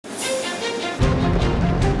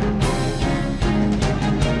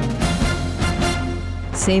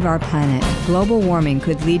save our planet, global warming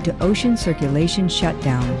could lead to ocean circulation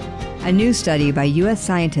shutdown. A new study by U.S.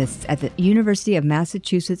 scientists at the University of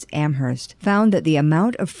Massachusetts Amherst found that the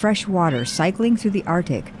amount of fresh water cycling through the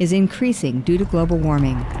Arctic is increasing due to global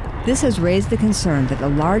warming. This has raised the concern that the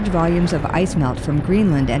large volumes of ice melt from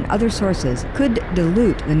Greenland and other sources could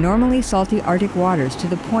dilute the normally salty Arctic waters to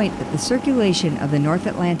the point that the circulation of the North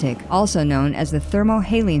Atlantic, also known as the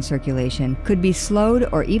thermohaline circulation, could be slowed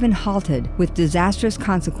or even halted, with disastrous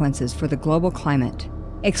consequences for the global climate.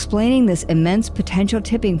 Explaining this immense potential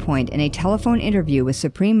tipping point in a telephone interview with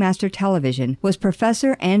Supreme Master Television was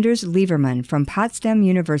Professor Anders Levermann from Potsdam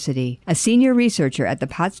University, a senior researcher at the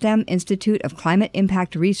Potsdam Institute of Climate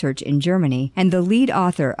Impact Research in Germany and the lead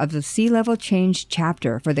author of the Sea Level Change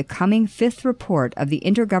chapter for the coming 5th report of the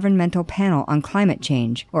Intergovernmental Panel on Climate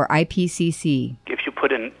Change, or IPCC. If you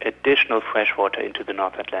put in additional freshwater into the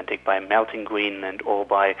North Atlantic by melting Greenland or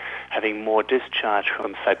by having more discharge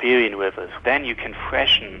from Siberian rivers, then you can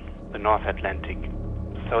freshen the North Atlantic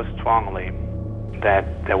so strongly that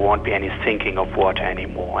there won't be any sinking of water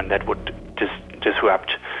anymore, and that would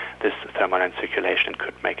disrupt this thermohaline circulation and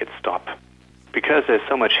could make it stop. Because there's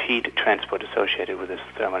so much heat transport associated with this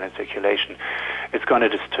thermohaline circulation, it's going to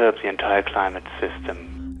disturb the entire climate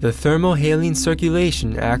system. The thermohaline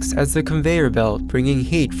circulation acts as the conveyor belt, bringing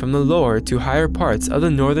heat from the lower to higher parts of the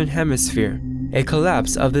northern hemisphere. A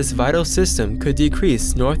collapse of this vital system could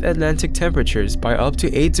decrease North Atlantic temperatures by up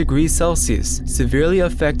to 8 degrees Celsius, severely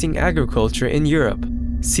affecting agriculture in Europe.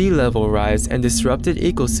 Sea level rise and disrupted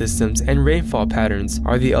ecosystems and rainfall patterns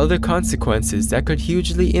are the other consequences that could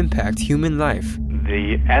hugely impact human life.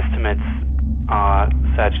 The estimates are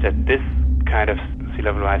such that this kind of sea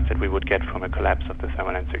level rise that we would get from a collapse of the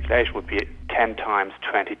thermohaline circulation would be 10 times,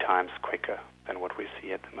 20 times quicker than what we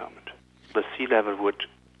see at the moment. The sea level would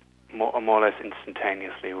more or less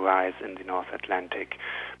instantaneously rise in the North Atlantic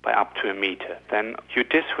by up to 1 meter. Then you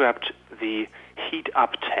disrupt the heat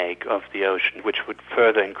uptake of the ocean, which would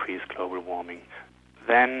further increase global warming.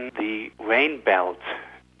 Then the rain belt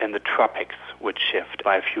in the tropics would shift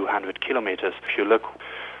by a few hundred kilometers. If you look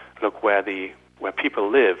where people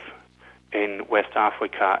live in West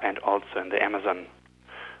Africa and also in the Amazon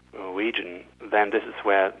region, then this is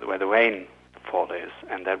where the rainfall is,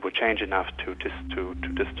 and that would change enough to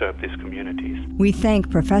disturb these communities. We thank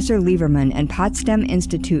Professor Levermann and Potsdam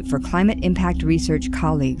Institute for Climate Impact Research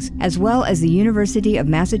colleagues, as well as the University of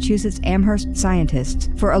Massachusetts Amherst scientists,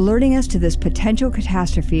 for alerting us to this potential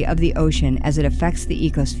catastrophe of the ocean as it affects the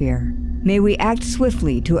ecosphere. May we act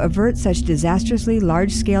swiftly to avert such disastrously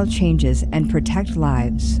large-scale changes and protect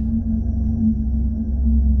lives.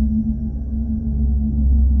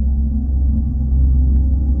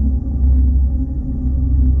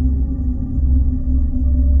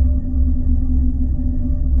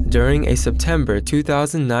 During a September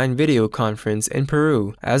 2009 video conference in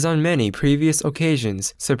Peru, as on many previous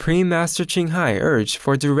occasions, Supreme Master Ching Hai urged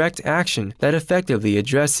for direct action that effectively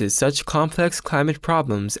addresses such complex climate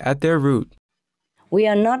problems at their root. We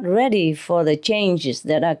are not ready for the changes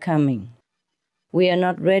that are coming. We are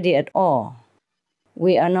not ready at all.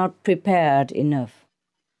 We are not prepared enough.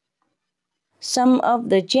 Some of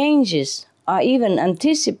the changes are even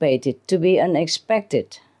anticipated to be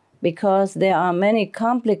unexpected, because there are many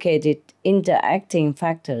complicated interacting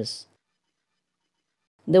factors.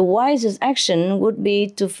 The wisest action would be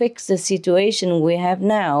to fix the situation we have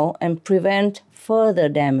now and prevent further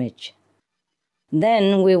damage.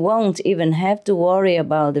 Then we won't even have to worry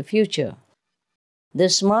about the future. The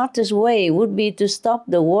smartest way would be to stop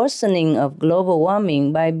the worsening of global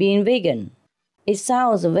warming by being vegan. It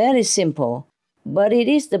sounds very simple, but it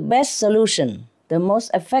is the best solution, the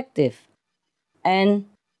most effective, and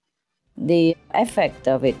the effect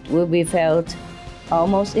of it will be felt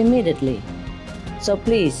almost immediately. So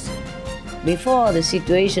please, before the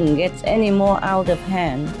situation gets any more out of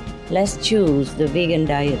hand, let's choose the vegan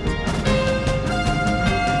diet.